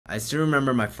I still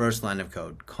remember my first line of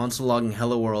code, console logging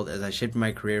hello world, as I shifted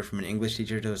my career from an English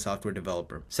teacher to a software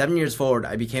developer. 7 years forward,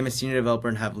 I became a senior developer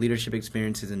and have leadership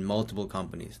experiences in multiple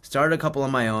companies. Started a couple on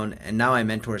my own, and now I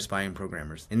mentor aspiring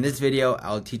programmers. In this video,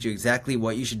 I'll teach you exactly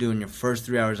what you should do in your first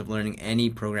 3 hours of learning any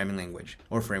programming language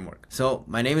or framework. So,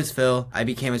 my name is Phil. I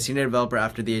became a senior developer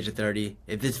after the age of 30.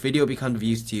 If this video becomes of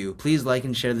use to you, please like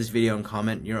and share this video and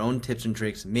comment your own tips and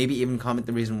tricks, maybe even comment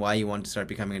the reason why you want to start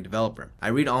becoming a developer. I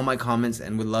read all my comments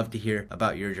and would love to hear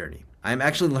about your journey. I'm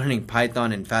actually learning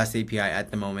Python and FastAPI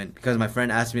at the moment because my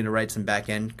friend asked me to write some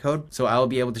back-end code, so I will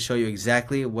be able to show you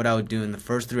exactly what I would do in the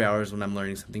first 3 hours when I'm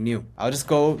learning something new. I'll just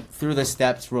go through the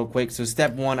steps real quick. So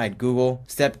step 1, I'd Google.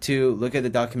 Step 2, look at the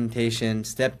documentation.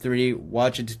 Step 3,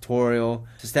 watch a tutorial.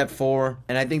 So step 4,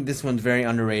 and I think this one's very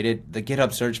underrated. The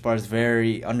GitHub search bar is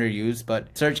very underused,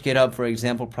 but search GitHub for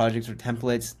example projects or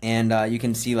templates, and you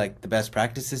can see like the best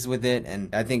practices with it,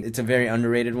 and I think it's a very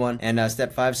underrated one. And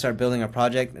step 5, start building a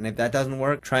project, and if that doesn't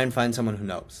work, try and find someone who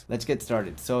knows. Let's get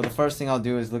started. So the first thing I'll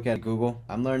do is look at Google.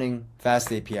 I'm learning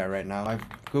FastAPI right now. I've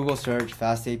Google search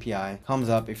FastAPI, comes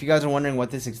up. If you guys are wondering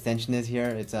what this extension is here,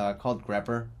 it's called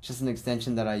grepper. It's just an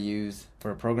extension that I use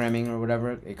for programming or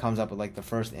whatever. It comes up with like the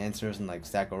first answers and like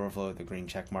Stack Overflow with the green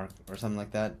check mark or something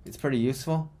like that. It's pretty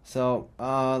useful. So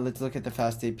let's look at the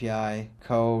FastAPI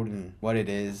code and what it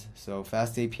is. So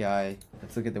FastAPI,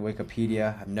 let's look at the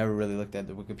Wikipedia. I've never really looked at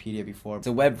the Wikipedia before. It's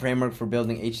a web framework for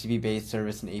building HTTP-based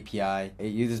service and API.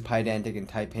 It uses Pydantic and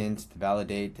type hints to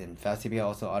validate, and FastAPI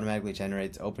also automatically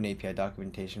generates open API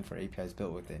documentation for APIs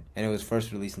built with it. And it was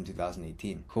first released in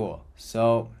 2018. Cool.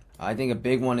 So I think a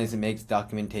big one is it makes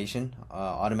documentation,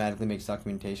 automatically makes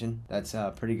documentation. That's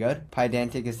pretty good.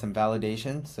 Pydantic is some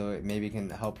validation, so it maybe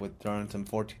can help with throwing some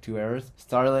 422 errors.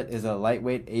 Starlet is a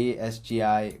lightweight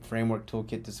ASGI framework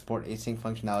toolkit to support async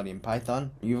functionality in Python.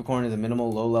 Unicorn is a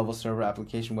minimal low-level server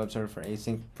application web server for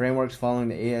async frameworks following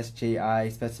the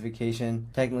ASGI specification.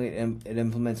 Technically, it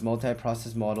implements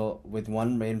multi-process model with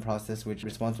one main process which is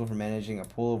responsible for managing a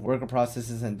pool of worker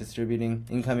processes and distributing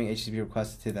incoming HTTP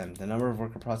requests to them. The number of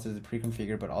worker processes is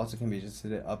pre-configured but also can be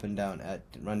adjusted up and down at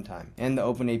runtime. And the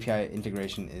open API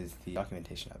integration is the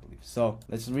documentation, I believe. So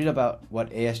let's read about what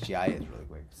ASGI is really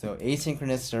quick. So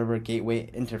asynchronous server gateway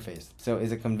interface. So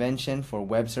is a convention for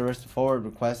web servers to forward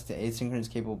requests to asynchronous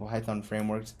capable Python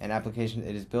frameworks and applications.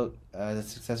 It is built as a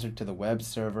successor to the web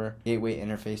server gateway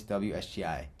interface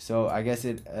WSGI. So I guess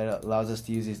it allows us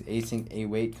to use these async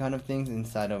await kind of things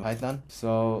inside of Python.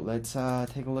 So let's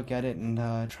take a look at it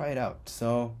and try it out.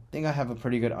 So I think I have a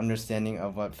pretty good understanding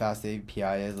of what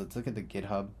FastAPI is. Let's look at the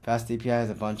GitHub. FastAPI has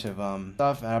a bunch of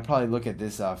stuff, and I'll probably look at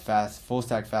this full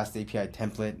stack FastAPI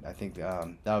template. I think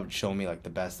that would show me like the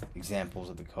best examples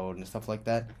of the code and stuff like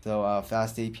that. So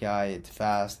FastAPI, it's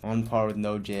fast, on par with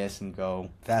Node.js and Go.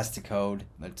 Fast to code.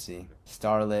 Let's see.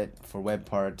 Starlet for web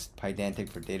parts, Pydantic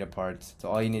for data parts. So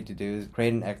all you need to do is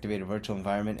create and activate a virtual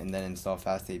environment and then install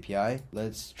FastAPI.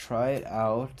 Let's try it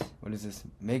out. What is this?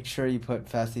 Make sure you put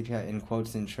FastAPI in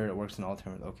quotes to ensure it works in all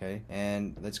terms. Okay.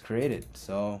 And let's create it.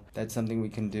 So that's something we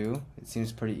can do. It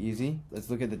seems pretty easy. Let's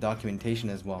look at the documentation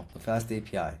as well. The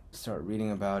FastAPI. Start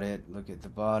reading about it. Look at the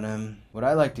bottom. What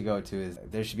I like to go to is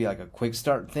there should be like a quick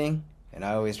start thing. And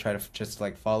I always try to just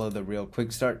like follow the real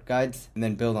quick start guides and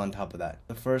then build on top of that.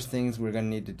 The first things we're going to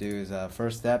need to do is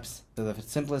first steps. So the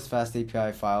simplest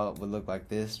FastAPI file would look like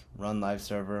this. Run live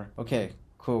server. Okay,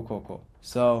 cool.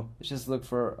 So let's just look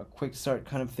for a quick start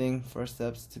kind of thing. First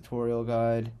steps, tutorial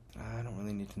guide. I don't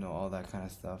really need to know all that kind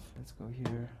of stuff. Let's go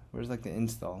here. Where's like the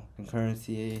install?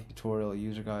 Concurrency, tutorial,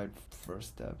 user guide, first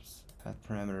steps. Path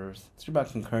parameters. Let's read about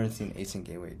concurrency and async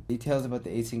gateway. Details about the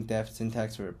async def,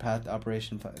 syntax for path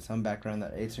operation, some background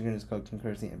that asynchronous code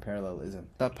concurrency and parallelism.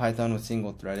 Thought Python was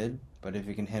single threaded, but if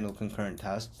you can handle concurrent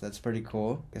tasks, that's pretty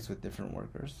cool. I guess with different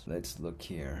workers. Let's look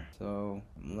here. So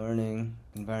I'm learning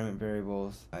environment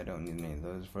variables. I don't need any of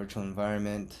those. Virtual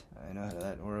environment. I know how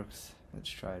that works. Let's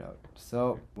try it out.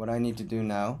 So what I need to do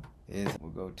now is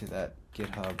we'll go to that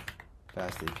GitHub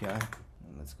FastAPI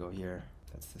and let's go here.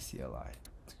 That's the CLI.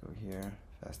 Let's go here,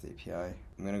 FastAPI.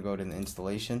 I'm gonna go to the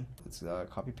installation. Let's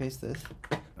copy paste this.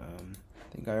 I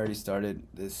think I already started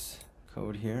this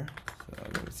code here. So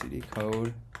I'll go to CD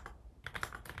code,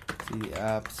 CD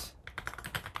apps,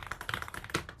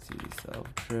 CD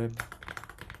self-trip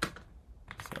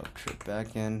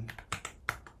backend,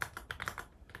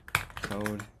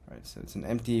 code. Alright, so it's an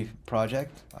empty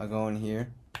project. I'll go in here,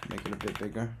 make it a bit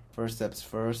bigger. First steps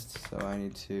first, so I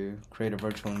need to create a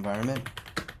virtual environment.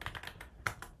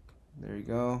 There you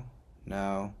go.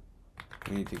 Now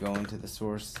we need to go into the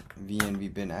source v and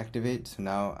vbin activate. So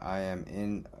now I am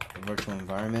in a virtual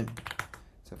environment.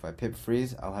 So if I pip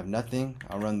freeze, I'll have nothing.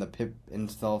 I'll run the pip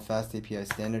install fast API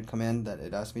standard command that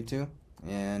it asked me to.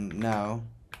 And now,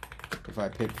 if I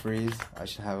pip freeze, I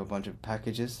should have a bunch of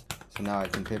packages. So now I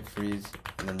can pip freeze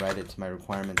and then write it to my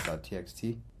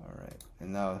requirements.txt. Alright,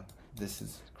 and now this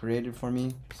is created for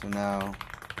me. So now,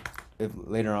 if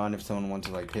later on, if someone wants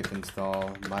to like pip install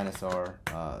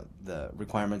 -r the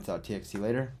requirements.txt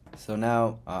later. So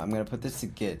now I'm gonna put this to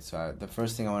Git. So the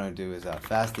first thing I want to do is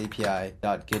fast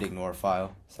API.gitignore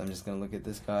file. So I'm just gonna look at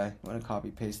this guy. I'm gonna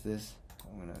copy paste this.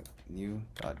 I'm gonna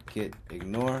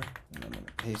new.gitignore, and I'm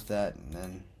gonna paste that, and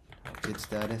then git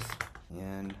status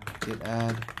and git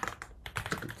add,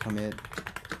 git commit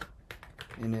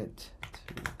init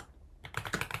to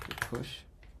git push.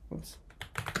 Oops,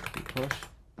 git push.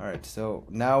 Alright, so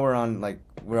now we're on, like,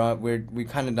 we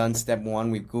kind of done step one.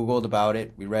 We've Googled about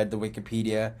it. We read the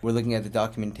Wikipedia. We're looking at the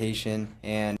documentation.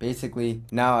 And basically,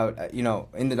 now, you know,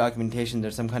 in the documentation,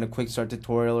 there's some kind of quick start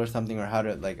tutorial or something, or how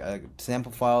to, like, a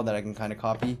sample file that I can kind of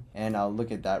copy. And I'll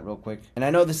look at that real quick. And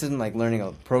I know this isn't, like, learning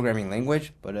a programming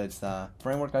language, but it's a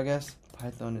framework, I guess.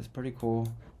 Python is pretty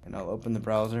cool. And I'll open the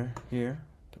browser here.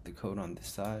 Put the code on this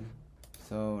side.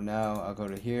 So now I'll go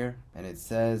to here, and it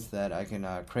says that I can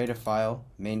create a file,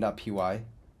 main.py.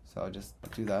 So I'll just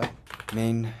do that.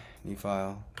 Main, new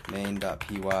file,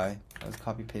 main.py. I'll just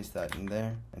copy paste that in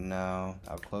there. And now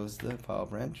I'll close the file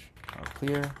branch. I'll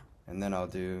clear, and then I'll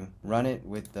do run it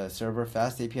with the server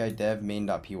fast API dev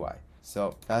main.py.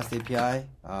 So fast API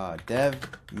dev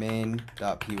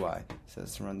main.py. So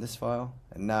let's run this file,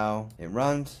 and now it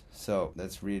runs. So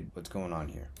let's read what's going on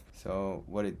here. So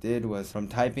what it did was from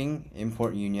typing,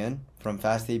 import union, from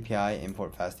fast API,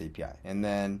 import fast API. And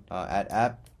then at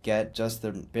app get just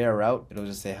the bare route, it'll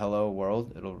just say hello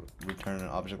world. It'll return an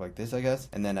object like this, I guess.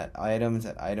 And then at items,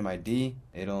 at item ID,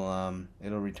 it'll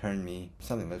return me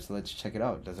something. Let's check it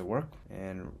out. Does it work?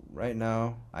 And right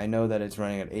now, I know that it's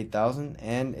running at 8,000,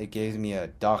 and it gives me a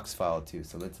docs file too.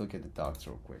 So let's look at the docs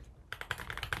real quick.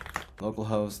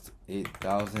 Localhost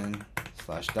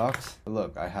 8000/docs.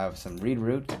 Look, I have some read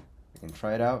route. I can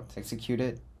try it out, execute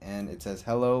it, and it says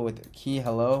hello with a key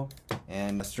hello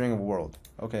and a string of world.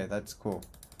 Okay, that's cool.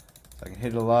 So I can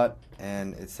hit it a lot,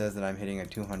 and it says that I'm hitting a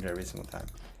 200 every single time.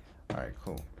 Alright,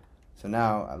 cool. So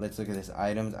now let's look at this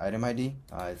items, item ID.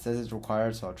 It says it's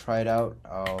required, so I'll try it out.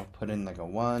 I'll put in like a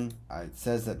 1. It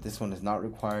says that this one is not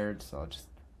required, so I'll just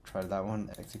try that one,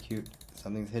 execute.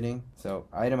 Something's hitting. So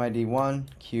item ID 1,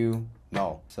 Q,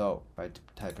 null. So if I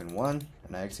type in 1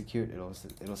 and I execute, it'll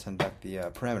send back the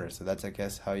parameter. So that's, I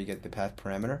guess, how you get the path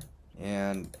parameter.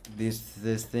 And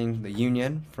this thing, the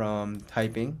union from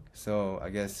typing. So I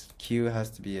guess Q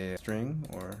has to be a string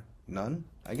or none,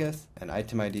 I guess. And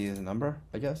item ID is a number,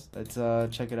 I guess. Let's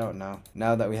check it out now.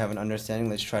 Now that we have an understanding,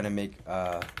 let's try to make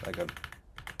like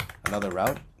another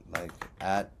route, like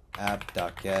at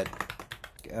app.get.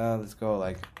 Let's go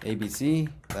like ABC.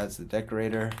 That's the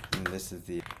decorator, and this is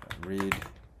the read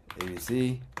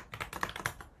ABC,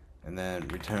 and then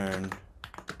return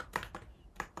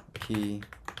key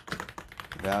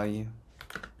value.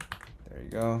 There you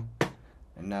go.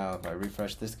 And now if I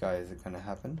refresh this guy, is it gonna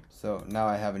happen? So now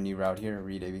I have a new route here.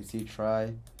 Read ABC,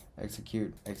 try,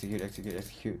 execute, execute, execute,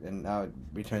 execute, and now it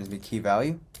returns me key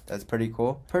value. That's pretty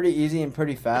cool. Pretty easy and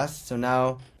pretty fast. So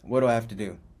now what do I have to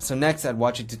do? So next I'd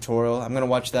watch a tutorial. I'm gonna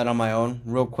watch that on my own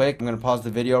real quick. I'm gonna pause the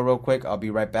video real quick. I'll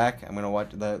be right back. I'm gonna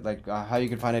watch the how you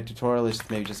can find a tutorial is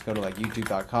maybe just go to like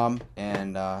youtube.com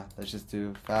and let's just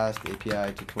do fast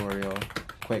API tutorial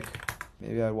quick.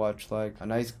 Maybe I'd watch like a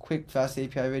nice quick fast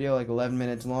API video, like 11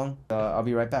 minutes long. I'll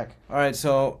be right back. Alright,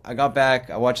 so I got back.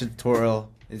 I watched the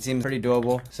tutorial. It seemed pretty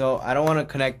doable. So I don't want to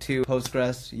connect to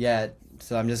Postgres yet.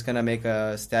 So I'm just gonna make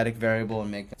a static variable and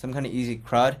make some kind of easy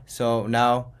CRUD. So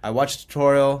now I watched the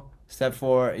tutorial. Step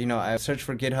 4, you know, I search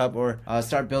for GitHub or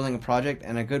start building a project.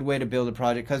 And a good way to build a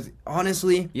project, because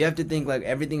honestly, you have to think like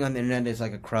everything on the internet is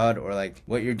like a CRUD, or like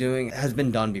what you're doing has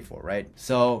been done before, right?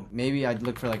 So maybe I'd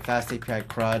look for like fast API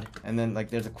CRUD, and then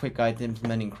like there's a quick guide to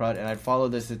implementing CRUD, and I'd follow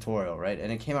this tutorial, right?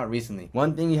 And it came out recently.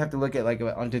 One thing you have to look at like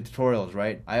onto tutorials,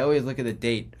 right? I always look at the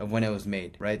date of when it was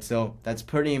made, right? So that's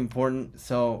pretty important.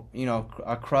 So, you know,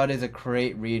 a CRUD is a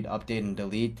create, read, update, and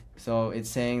delete. So it's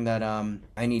saying that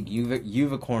I need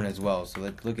uvicorn as well. So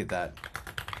let's look at that.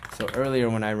 So earlier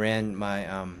when I ran my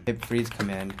pip freeze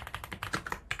command,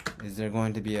 is there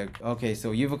going to be a... Okay,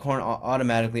 so Uvicorn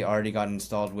automatically already got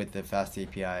installed with the Fast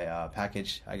API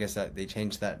package. I guess that they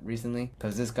changed that recently,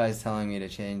 because this guy's telling me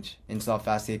to install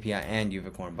Fast API and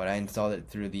Uvicorn, but I installed it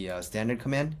through the standard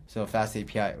command. So Fast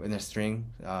API in a string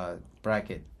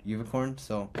bracket Uvicorn.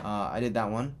 So I did that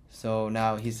one. So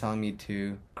now he's telling me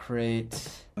to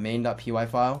create a main.py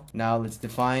file. Now let's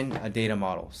define a data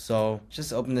model. So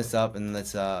just open this up and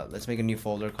let's make a new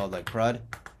folder called like crud,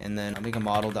 and then I'll make a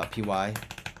model.py.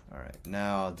 Alright,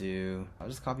 now I'll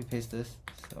just copy paste this.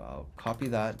 So I'll copy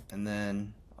that, and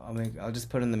then I'll just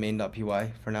put in the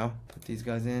main.py for now. Put these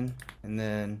guys in, and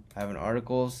then I have an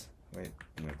articles. Wait,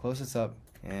 I'm gonna close this up,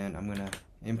 and I'm gonna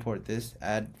import this.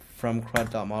 Add from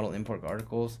crud.model import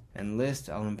articles, and list,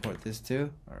 I'll import this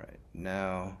too. Alright,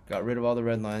 now got rid of all the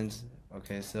red lines.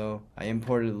 Okay, so I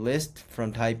imported list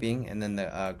from typing, and then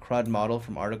the CRUD model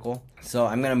from article. So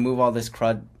I'm gonna move all this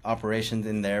CRUD operations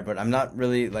in there, but I'm not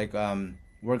really like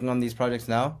working on these projects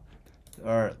now,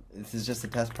 or this is just a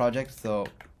test project, so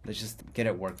let's just get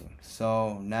it working.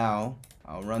 So now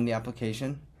I'll run the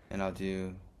application, and I'll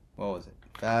do, what was it?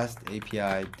 Fast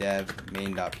API dev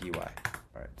main.py.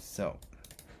 Alright, so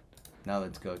now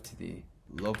let's go to the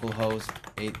localhost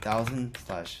 8000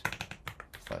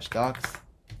 / docs,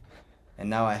 and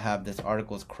now I have this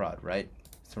articles CRUD, right?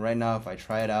 So right now if I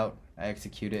try it out, I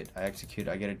execute it, I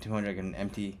get a 200, I get an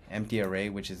empty array,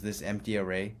 which is this empty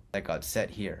array that got set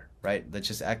here, right? Let's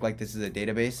just act like this is a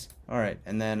database. Alright,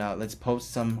 and then let's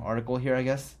post some article here, I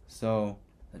guess. So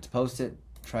let's post it,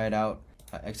 try it out,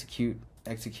 execute.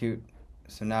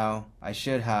 So now I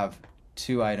should have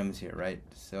 2 items here, right?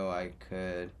 So I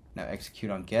could now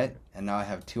execute on get, and now I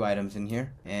have 2 items in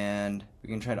here, and we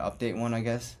can try to update one, I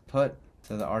guess.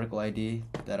 So the article ID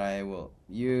that I will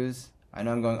use, I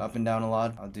know I'm going up and down a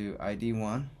lot. I'll do ID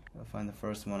 1. I'll find the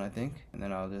first one, I think, and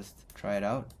then I'll just try it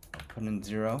out. I'll put in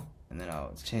 0, and then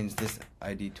I'll change this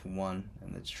ID to 1,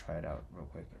 and let's try it out real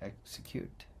quick.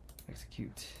 Execute,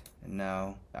 and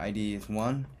now the ID is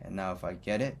 1, and now if I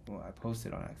get it, well, I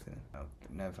posted on accident.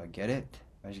 Now if I get it,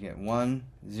 I should get 1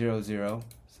 0 0.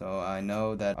 So I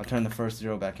know that I'll turn the first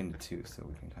 0 back into 2, so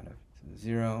we can kind of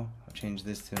 0. I'll change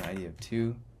this to an ID of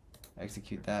 2.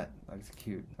 Execute that.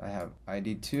 I have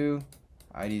ID 2,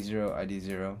 ID 0, ID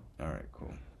 0. Alright,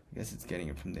 cool. I guess it's getting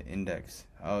it from the index.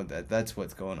 Oh, that's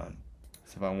what's going on.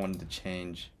 So if I wanted to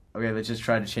change, okay, let's just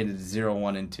try to change it to 0,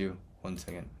 1, and 2. 1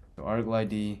 second. So article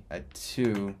ID at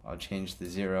 2, I'll change to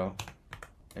 0.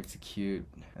 Execute,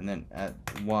 and then at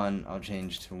 1, I'll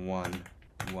change to 1,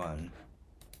 1.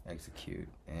 Execute,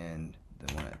 and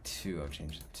the one at 2, I'll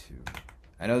change to 2.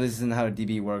 I know this isn't how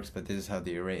DB works, but this is how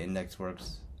the array index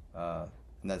works.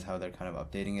 And that's how they're kind of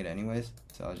updating it anyways.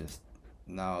 So I'll just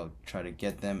now try to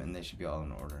get them, and they should be all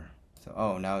in order. So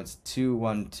oh, now it's 2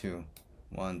 1 2.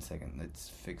 1 second, let's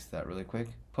fix that really quick.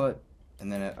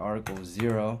 And then at article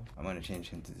 0, I'm going to change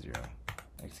him to 0.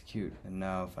 Execute, and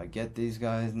now if I get these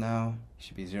guys, now it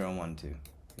should be 0 1 2.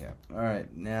 Yeah.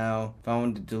 Alright, now if I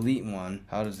want to delete one,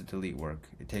 how does the delete work?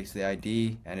 It takes the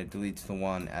ID and it deletes the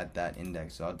one at that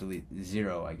index. So I'll delete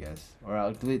 0, I guess. Or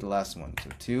I'll delete the last one. So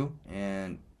 2,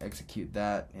 and execute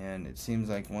that, and it seems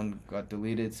like 1 got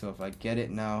deleted. So if I get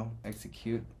it now,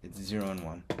 execute, it's 0 and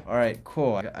 1. Alright,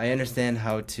 cool. I understand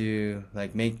how to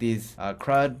like make these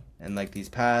CRUD and like these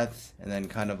paths, and then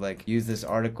kind of like use this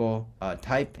article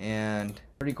type, and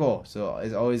pretty cool. So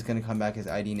it's always going to come back as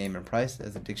ID, name, and price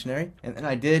as a dictionary. And then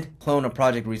I did clone a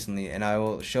project recently, and I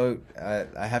will show,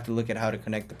 I have to look at how to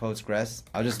connect the Postgres.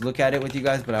 I'll just look at it with you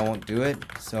guys, but I won't do it.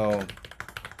 So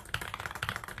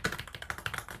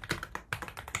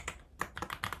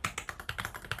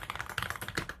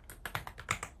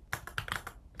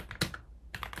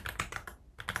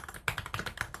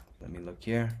let me look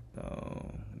here.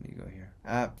 So let me go here.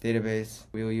 App, database.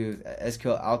 We will use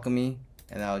SQL Alchemy,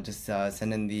 and I'll just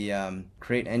send in the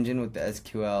create engine with the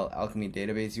SQL Alchemy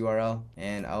database URL,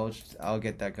 and I'll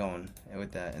get that going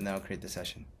with that, and then I'll create the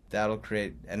session. That'll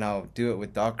create, and I'll do it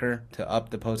with Docker to up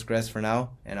the Postgres for now,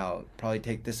 and I'll probably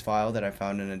take this file that I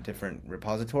found in a different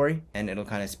repository, and it'll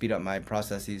kind of speed up my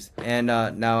processes. And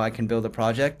now I can build a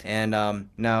project, and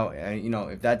now you know,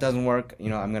 if that doesn't work, you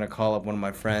know, I'm gonna call up one of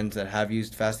my friends that have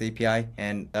used Fast API,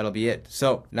 and that'll be it.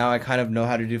 So now I kind of know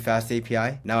how to do Fast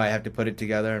API. Now I have to put it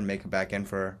together and make a backend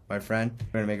for my friend.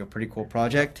 We're gonna make a pretty cool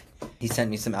project. He sent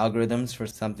me some algorithms for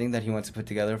something that he wants to put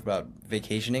together about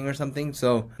vacationing or something.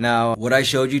 So now what I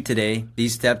showed you today,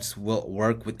 these steps will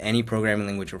work with any programming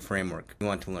language or framework you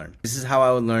want to learn. This is how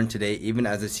I would learn today, even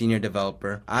as a senior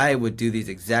developer. I would do these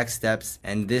exact steps,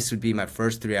 and this would be my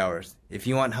first 3 hours. If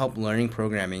you want help learning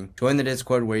programming, join the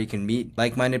Discord where you can meet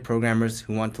like-minded programmers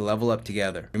who want to level up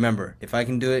together. Remember, if I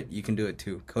can do it, you can do it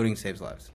too. Coding saves lives.